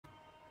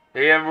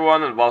Hey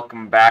everyone, and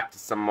welcome back to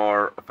some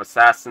more of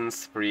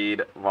Assassin's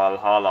Creed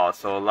Valhalla.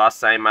 So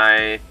last time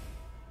I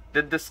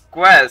did this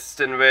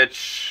quest in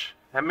which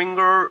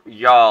Hemminger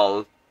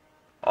Jarl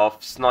of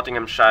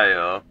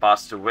Nottinghamshire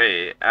passed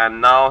away,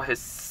 and now his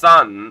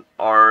son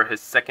or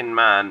his second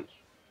man,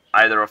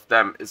 either of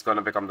them, is going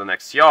to become the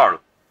next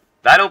Jarl.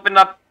 That opened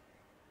up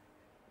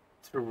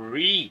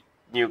three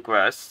new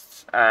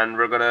quests, and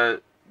we're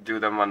gonna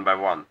do them one by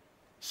one.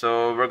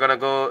 So we're gonna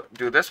go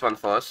do this one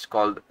first,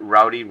 called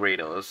Rowdy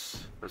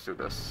Raiders. Let's do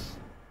this.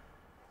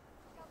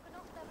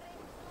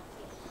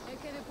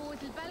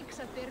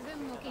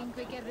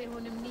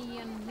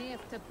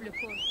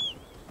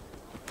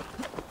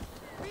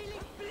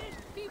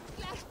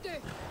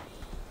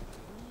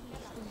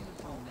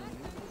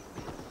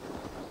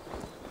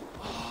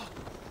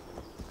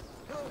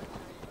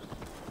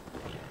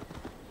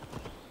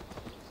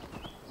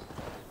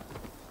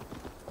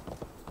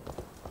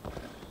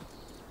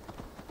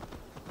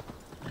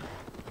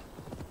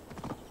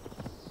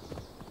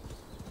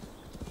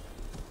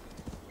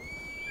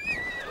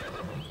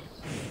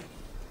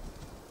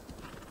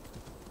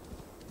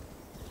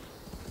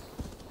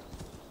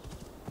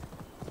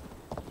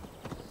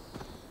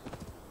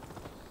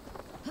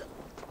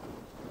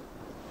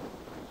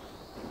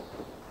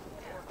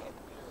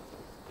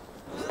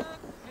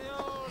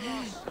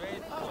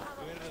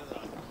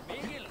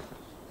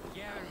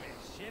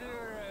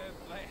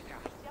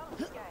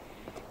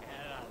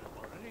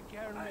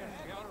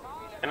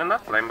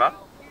 Enough, Limba.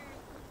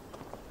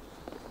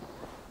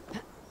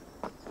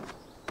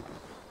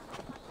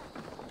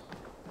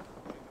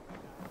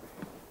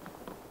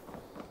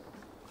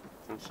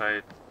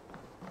 Inside.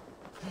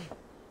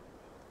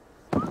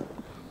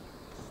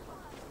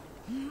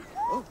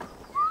 Oh.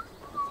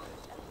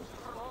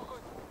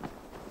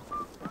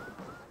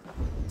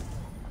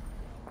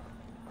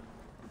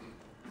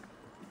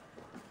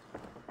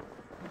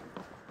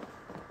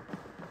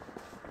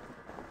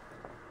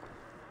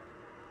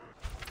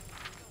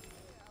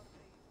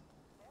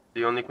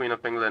 The only Queen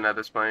of England at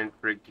this point,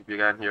 Frigg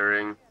began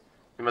hearing.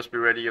 You must be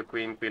ready, your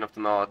Queen, Queen of the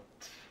North.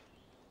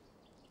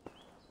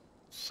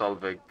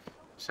 Solvig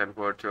sent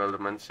word to all the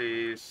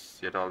Menzies,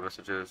 yet all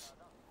messages.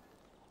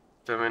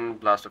 Determined,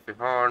 Blast of the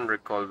Horn,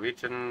 recall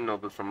Wheaton,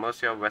 nobles from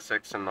Mercia,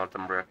 Wessex, and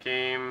Northumbria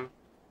came.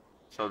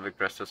 Solvig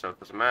dressed herself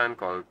as a man,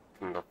 called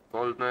King of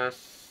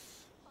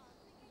Coldness.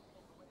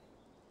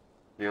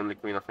 The only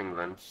Queen of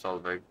England,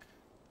 Solvig.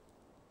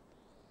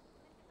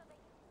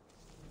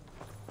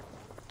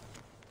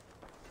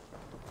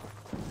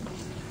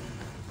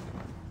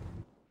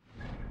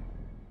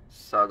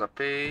 Saga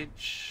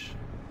page.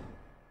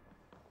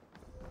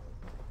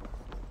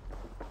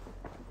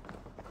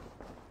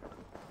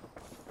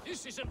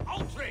 This is an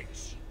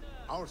outrage!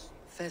 Ours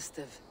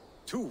Festive.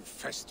 too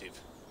festive,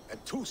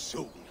 and too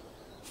soon.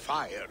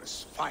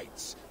 Fires,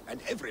 fights,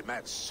 and every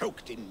man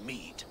soaked in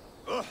mead.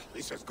 Ugh,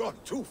 this has gone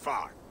too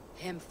far.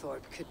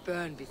 Hemthorpe could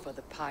burn before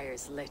the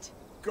pyre's lit.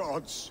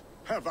 Gods,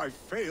 have I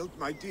failed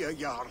my dear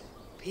Jarl?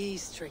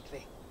 Peace,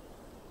 Strictly.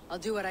 I'll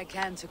do what I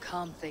can to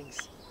calm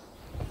things.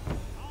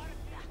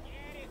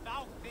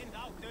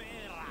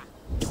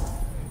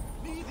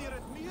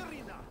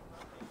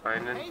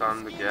 Find and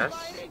calm the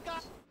guests.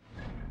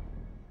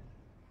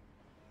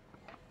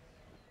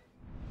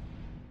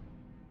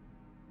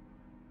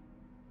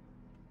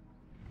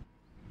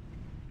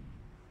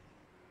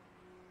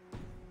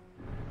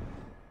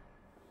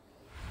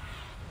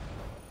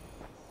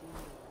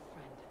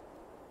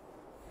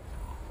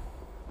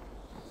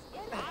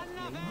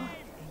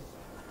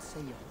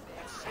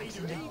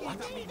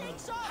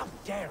 How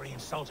dare he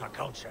insult our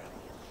culture?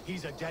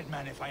 He's a dead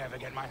man if I ever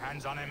get my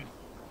hands on him.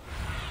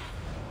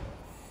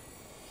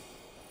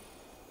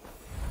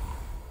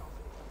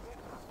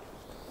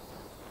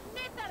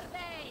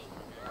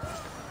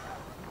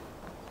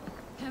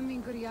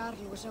 Hemminger Jarl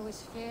was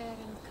always fair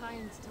and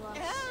kind to us.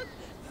 Help!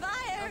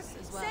 Fire! Us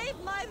as well. Save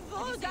my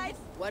Voda!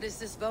 What is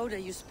this Voda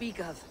you speak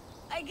of?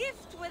 A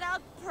gift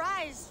without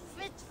price,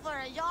 fit for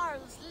a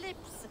Jarl's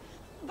lips.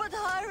 But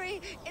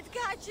hurry, it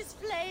catches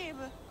flame.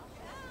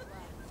 Help!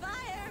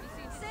 Fire!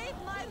 Save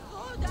my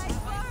Voda! It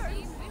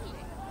burns!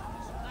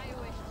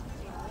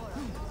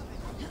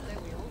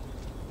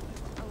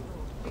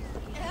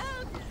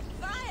 Help!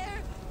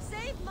 Fire!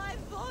 Save my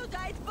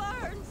Voda! It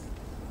burns!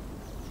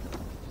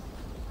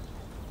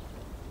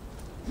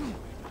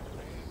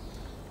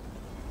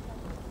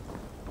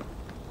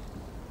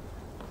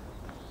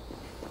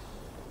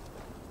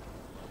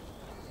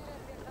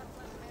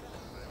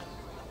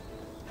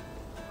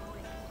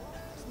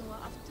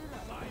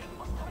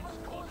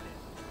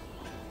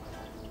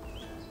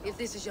 If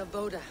this is your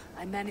Voda,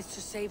 I managed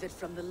to save it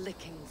from the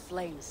licking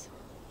flames.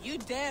 You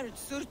dared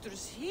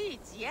Surtur's heat,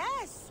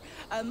 yes!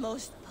 A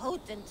most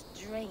potent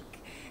drink,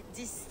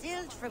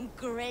 distilled from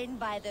grain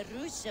by the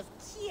Rus of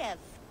Kiev.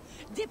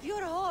 Dip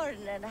your horn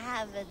and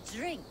have a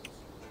drink.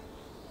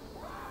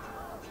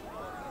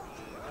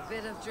 A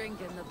bit of drink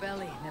in the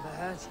belly never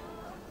hurt.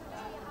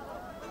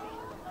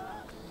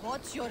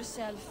 Watch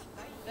yourself.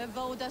 The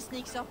Voda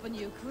sneaks up on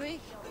you quick.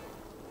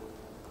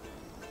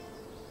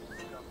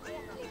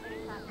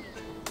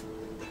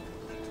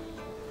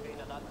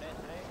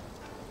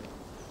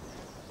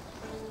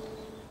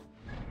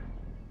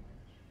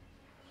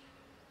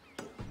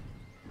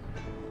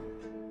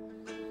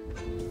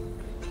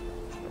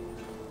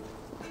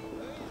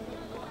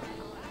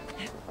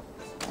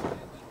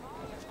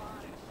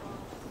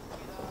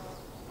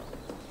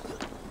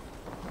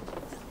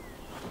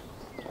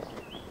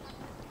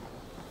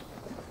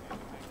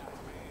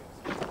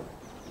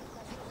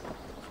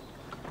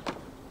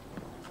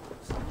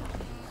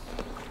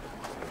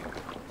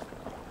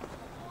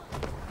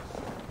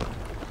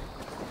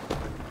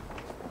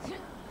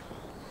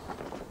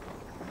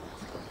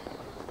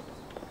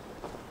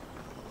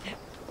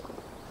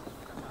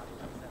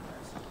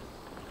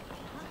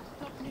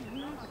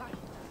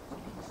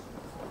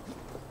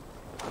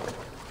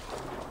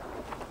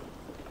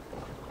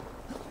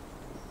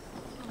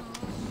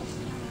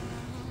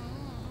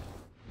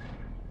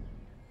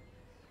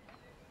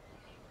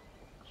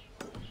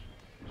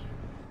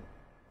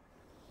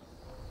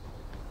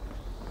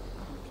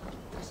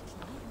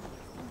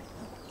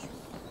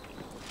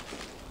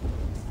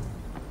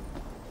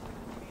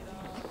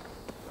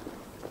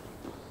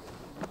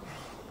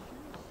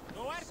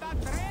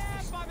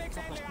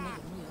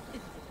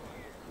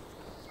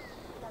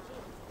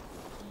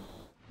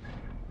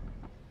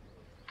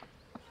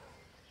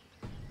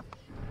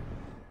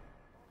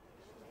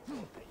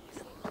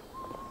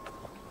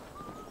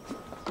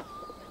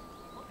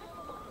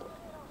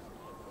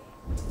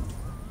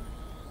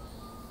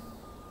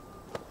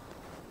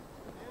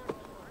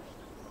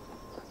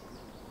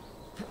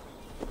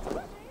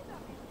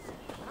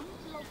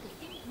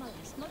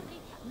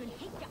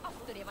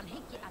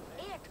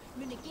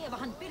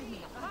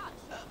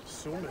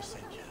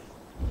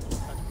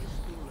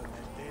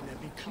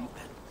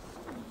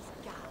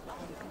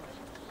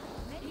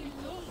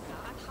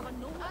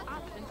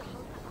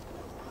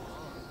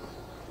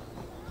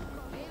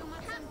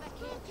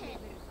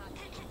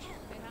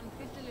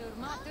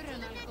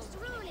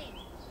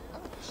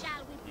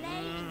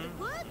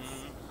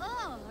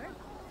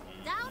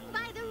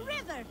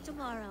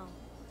 tomorrow.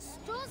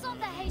 Stools on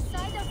the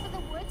hayside are for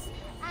the woods,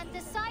 and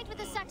the side with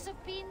the sacks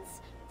of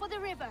beans for the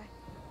river.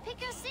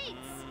 Pick your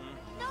seats.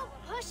 No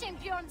pushing,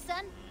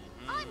 Bjornsson.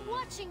 I'm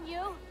watching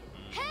you.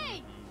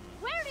 Hey,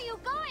 where are you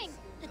going?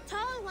 The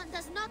tall one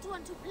does not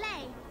want to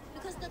play,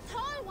 because the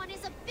tall one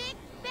is a big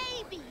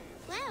baby.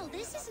 Well,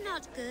 this is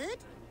not good.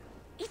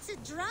 It's a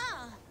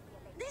draw.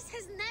 This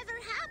has never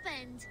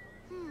happened.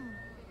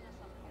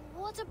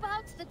 What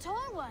about the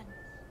tall one?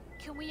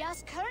 Can we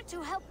ask her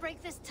to help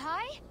break this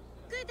tie?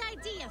 Good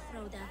idea,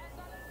 Froda.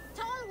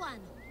 Tall one,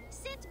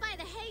 sit by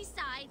the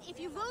hayside if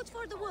you vote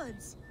for the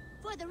woods.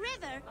 For the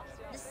river,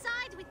 the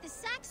side with the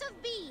sacks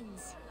of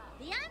beans.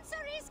 The answer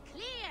is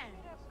clear.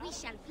 We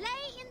shall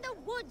play in the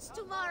woods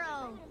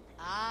tomorrow.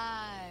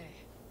 Aye.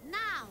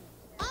 Now,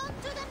 on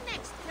to the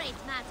next great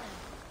matter.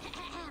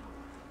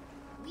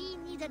 We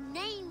need a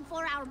name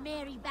for our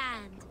merry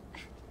band.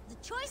 The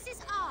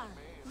choices are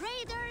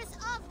Raiders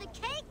of the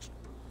Cake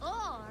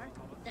or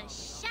the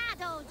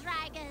Shadow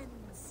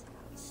Dragons.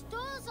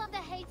 Stools on the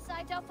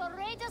hayside are for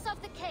Raiders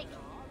of the Cake,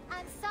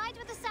 and side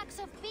with the sacks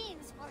of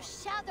beans for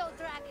Shadow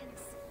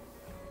Dragons.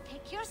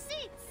 Pick your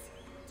seats.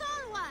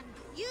 Tall one,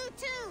 you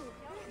too,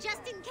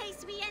 just in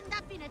case we end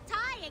up in a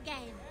tie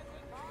again.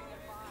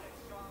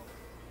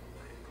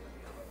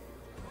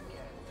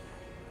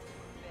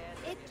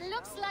 It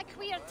looks like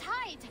we are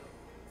tied.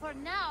 For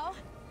now.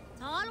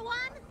 Tall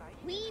one,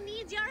 we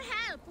need your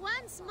help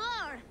once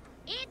more.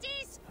 It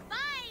is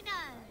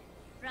final.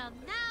 From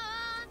now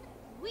on,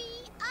 we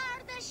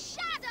are the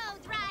Shadow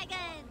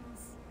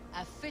Dragons.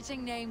 A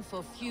fitting name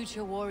for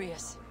future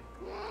warriors.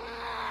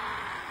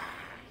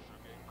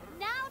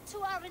 Now to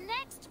our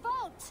next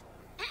vote.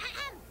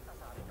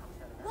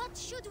 What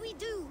should we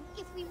do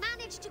if we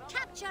manage to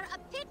capture a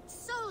picked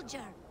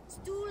soldier?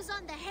 Stools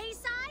on the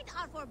hayside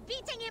are for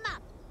beating him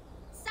up.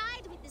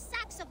 Side with the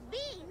sacks of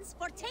beans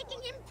for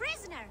taking him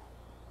prisoner.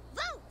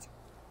 Vote!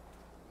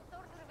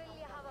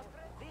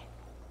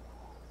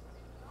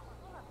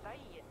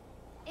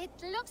 It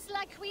looks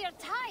like we are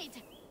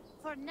tied.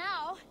 For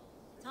now.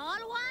 Tall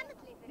one,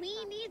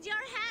 we need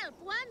your help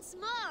once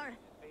more.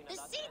 The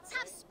seats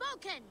have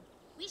spoken.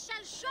 We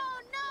shall show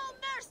no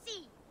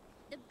mercy.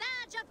 The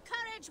badge of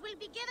courage will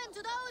be given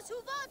to those who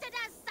voted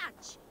as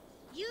such.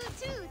 You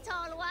too,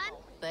 Tall one.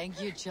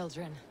 Thank you,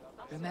 children.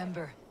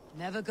 Remember,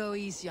 never go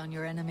easy on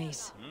your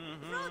enemies.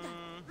 Rhoda,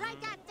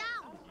 write that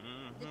down.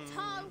 The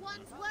Tall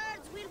One's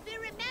words will be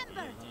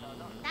remembered.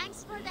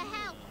 Thanks for the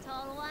help,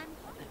 Tall One.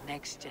 The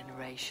next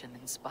generation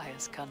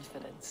inspires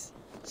confidence.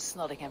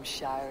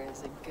 Nottinghamshire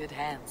is in good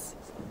hands.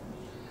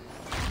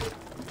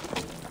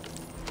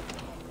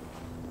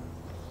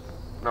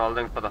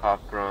 Holding for the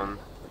half-grown.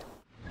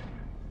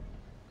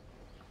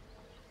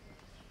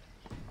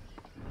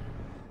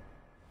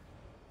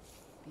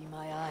 Be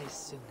my eyes,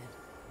 Sunan.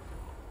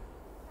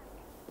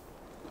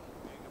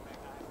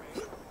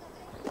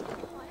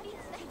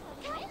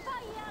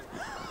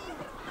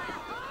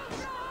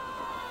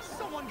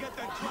 Someone get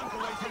that trunk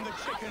away from the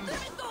chickens!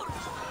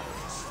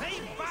 Stay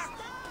back!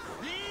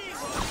 Please!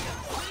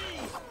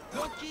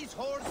 Loki's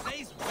horse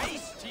says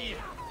waste here!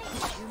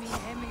 You mean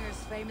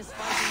Hemminger's famous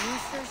fighting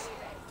roosters?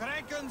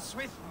 Dragons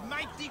with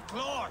mighty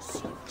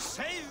claws!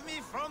 Save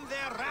me from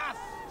their wrath!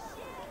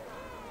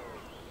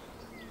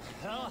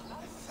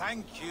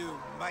 Thank you,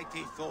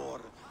 mighty Thor.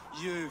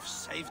 You've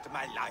saved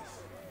my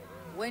life.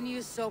 When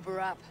you sober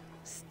up,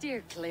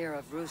 steer clear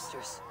of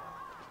roosters.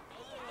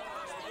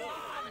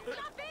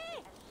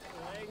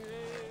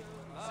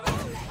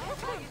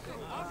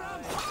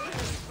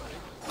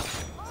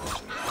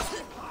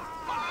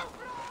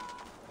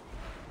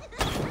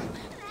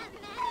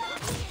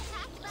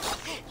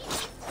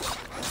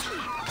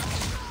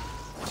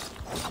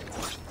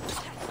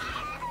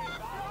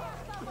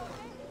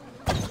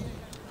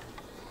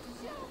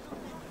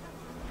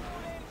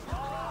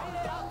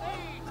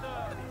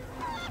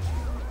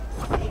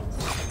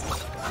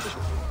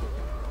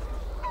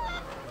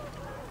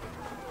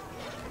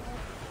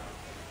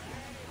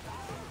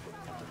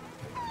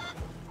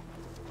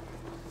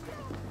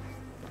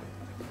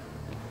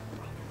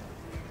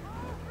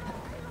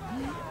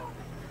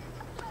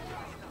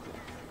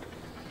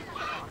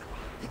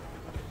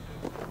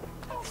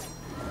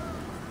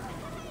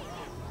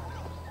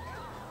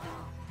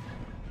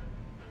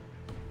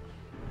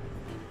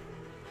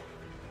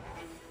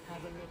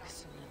 Have a look,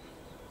 Sunan.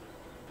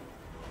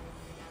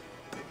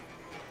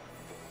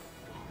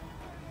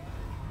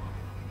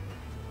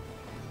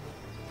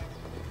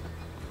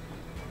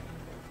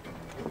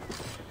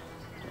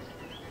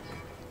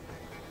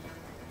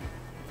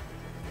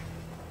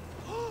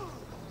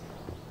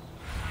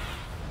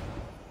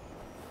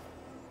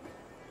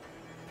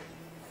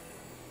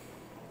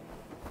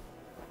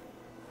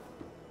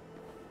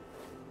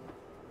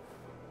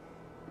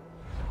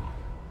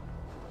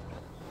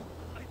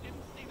 I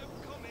didn't see them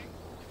coming.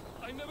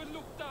 I never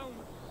looked down.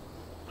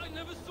 I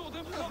never saw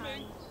them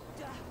coming.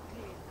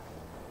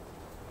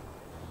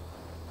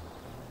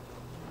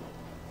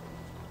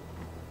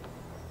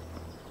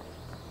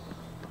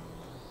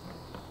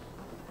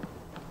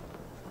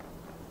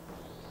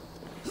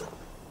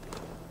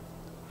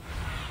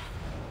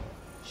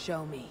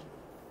 Show me.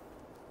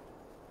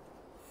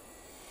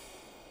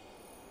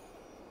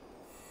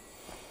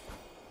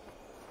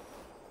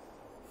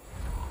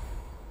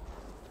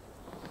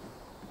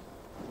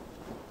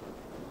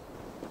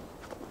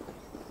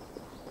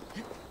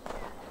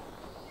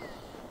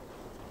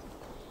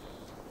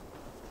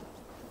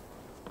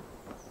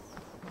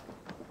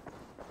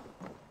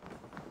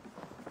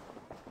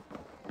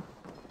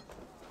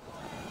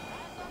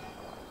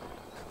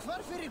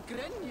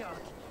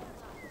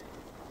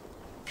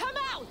 Come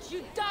out,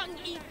 you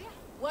dung-eater!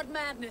 What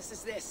madness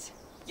is this?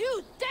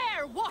 You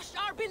dare wash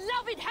our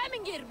beloved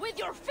Hemingir with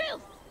your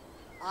filth!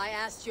 I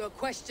asked you a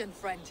question,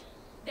 friend.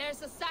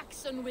 There's a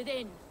Saxon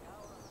within.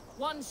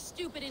 One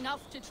stupid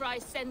enough to try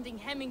sending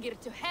Hemingir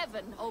to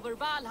heaven over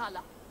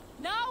Valhalla.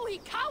 Now he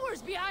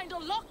cowers behind a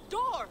locked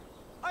door!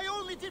 I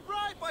only did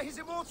right by his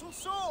immortal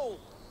soul!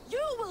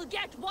 You will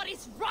get what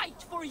is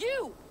right for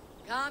you!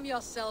 Calm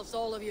yourselves,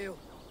 all of you.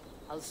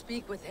 I'll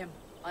speak with him,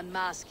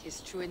 unmask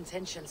his true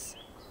intentions.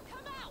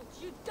 Come out,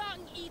 you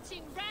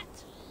dung-eating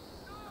rat!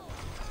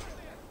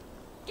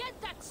 Get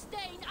that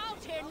stain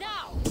out here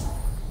now!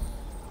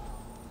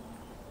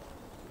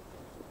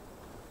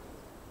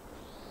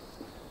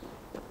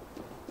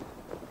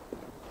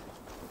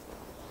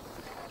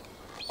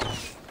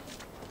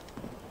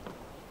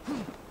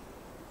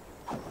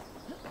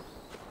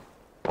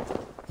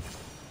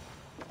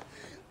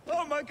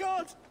 Oh my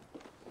god!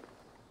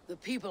 The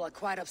people are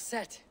quite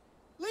upset.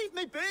 Leave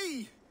me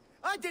be!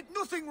 I did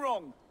nothing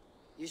wrong!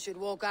 You should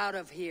walk out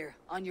of here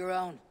on your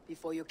own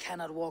before you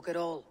cannot walk at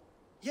all.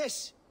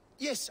 Yes,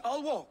 yes,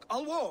 I'll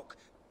walk.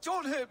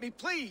 Don't hurt me,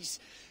 please!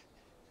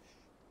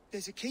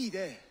 There's a key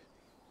there.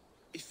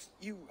 If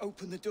you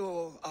open the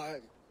door, I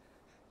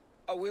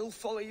will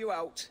follow you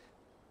out.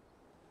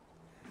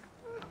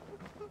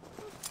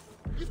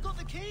 You've got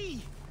the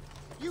key!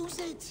 Use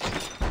it!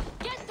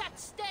 Get that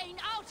stain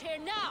out here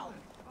now!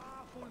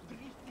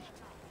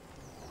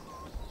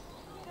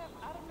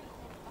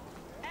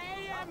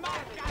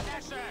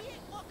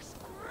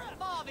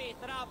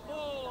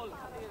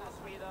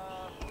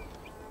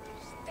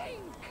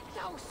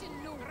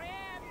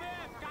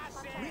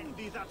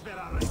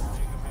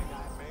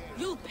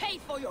 You'll pay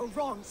for your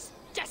wrongs,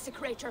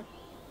 desecrator!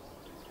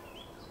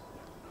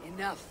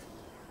 Enough.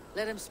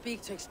 Let him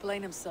speak to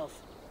explain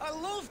himself. I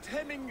loved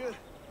Hemingr.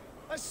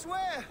 I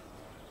swear.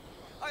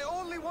 I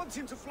only want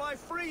him to fly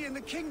free in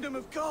the kingdom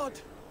of God.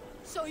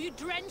 So you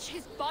drench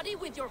his body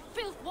with your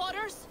filth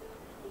waters?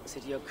 Is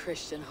it your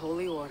Christian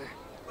holy order?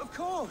 Of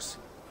course.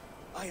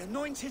 I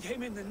anointed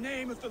him in the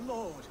name of the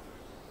Lord.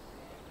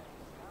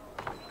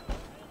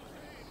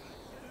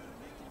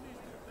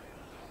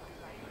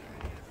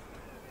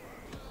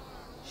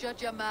 Shut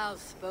your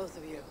mouths, both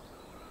of you.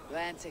 Your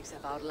antics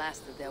have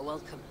outlasted their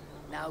welcome.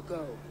 Now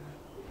go.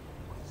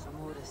 Some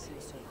order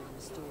seems to have been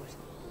restored.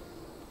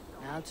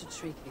 Now to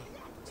Trigvi,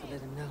 to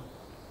let him know.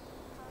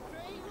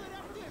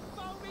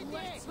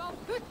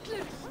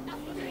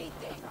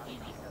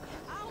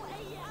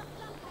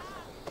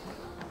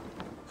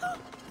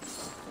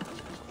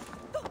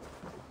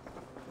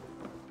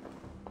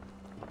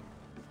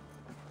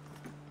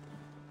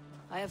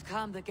 I have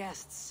calmed the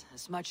guests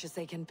as much as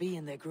they can be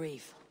in their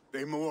grief.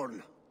 They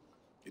mourn.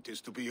 It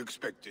is to be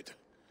expected.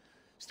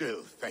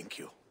 Still, thank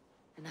you.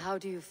 And how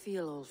do you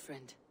feel, old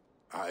friend?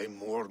 I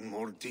mourn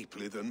more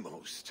deeply than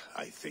most,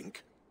 I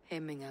think.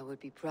 Hemming, would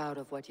be proud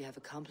of what you have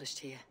accomplished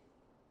here.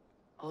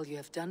 All you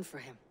have done for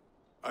him.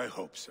 I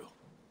hope so.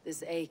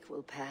 This ache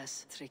will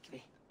pass,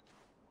 Trigvi.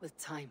 With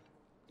time.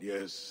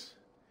 Yes,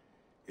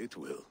 it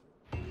will.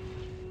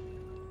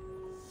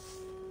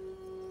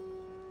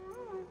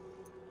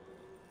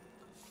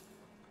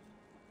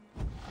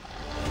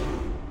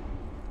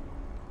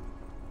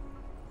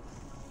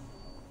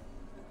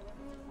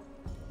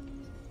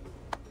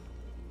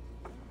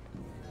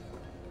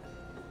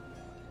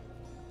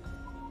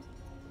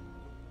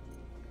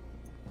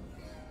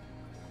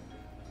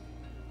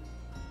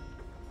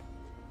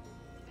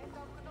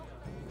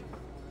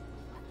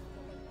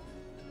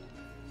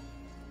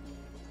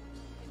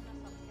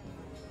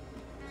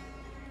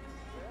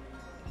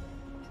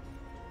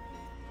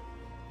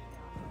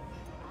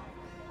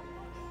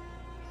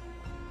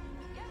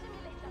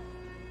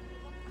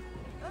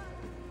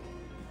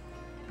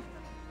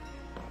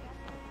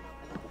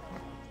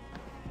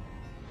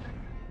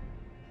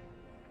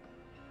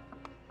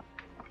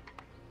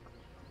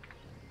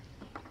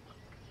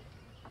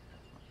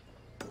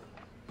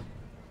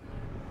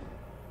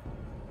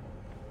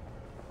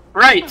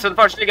 Right, so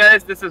unfortunately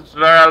guys, this is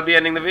where I'll be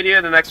ending the video.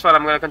 In the next one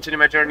I'm going to continue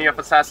my journey of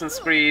Assassin's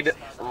Creed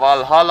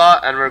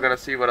Valhalla, and we're going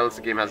to see what else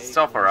the game has in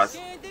store for us.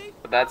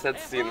 But that's it,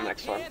 see you in the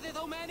next one.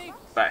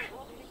 Bye.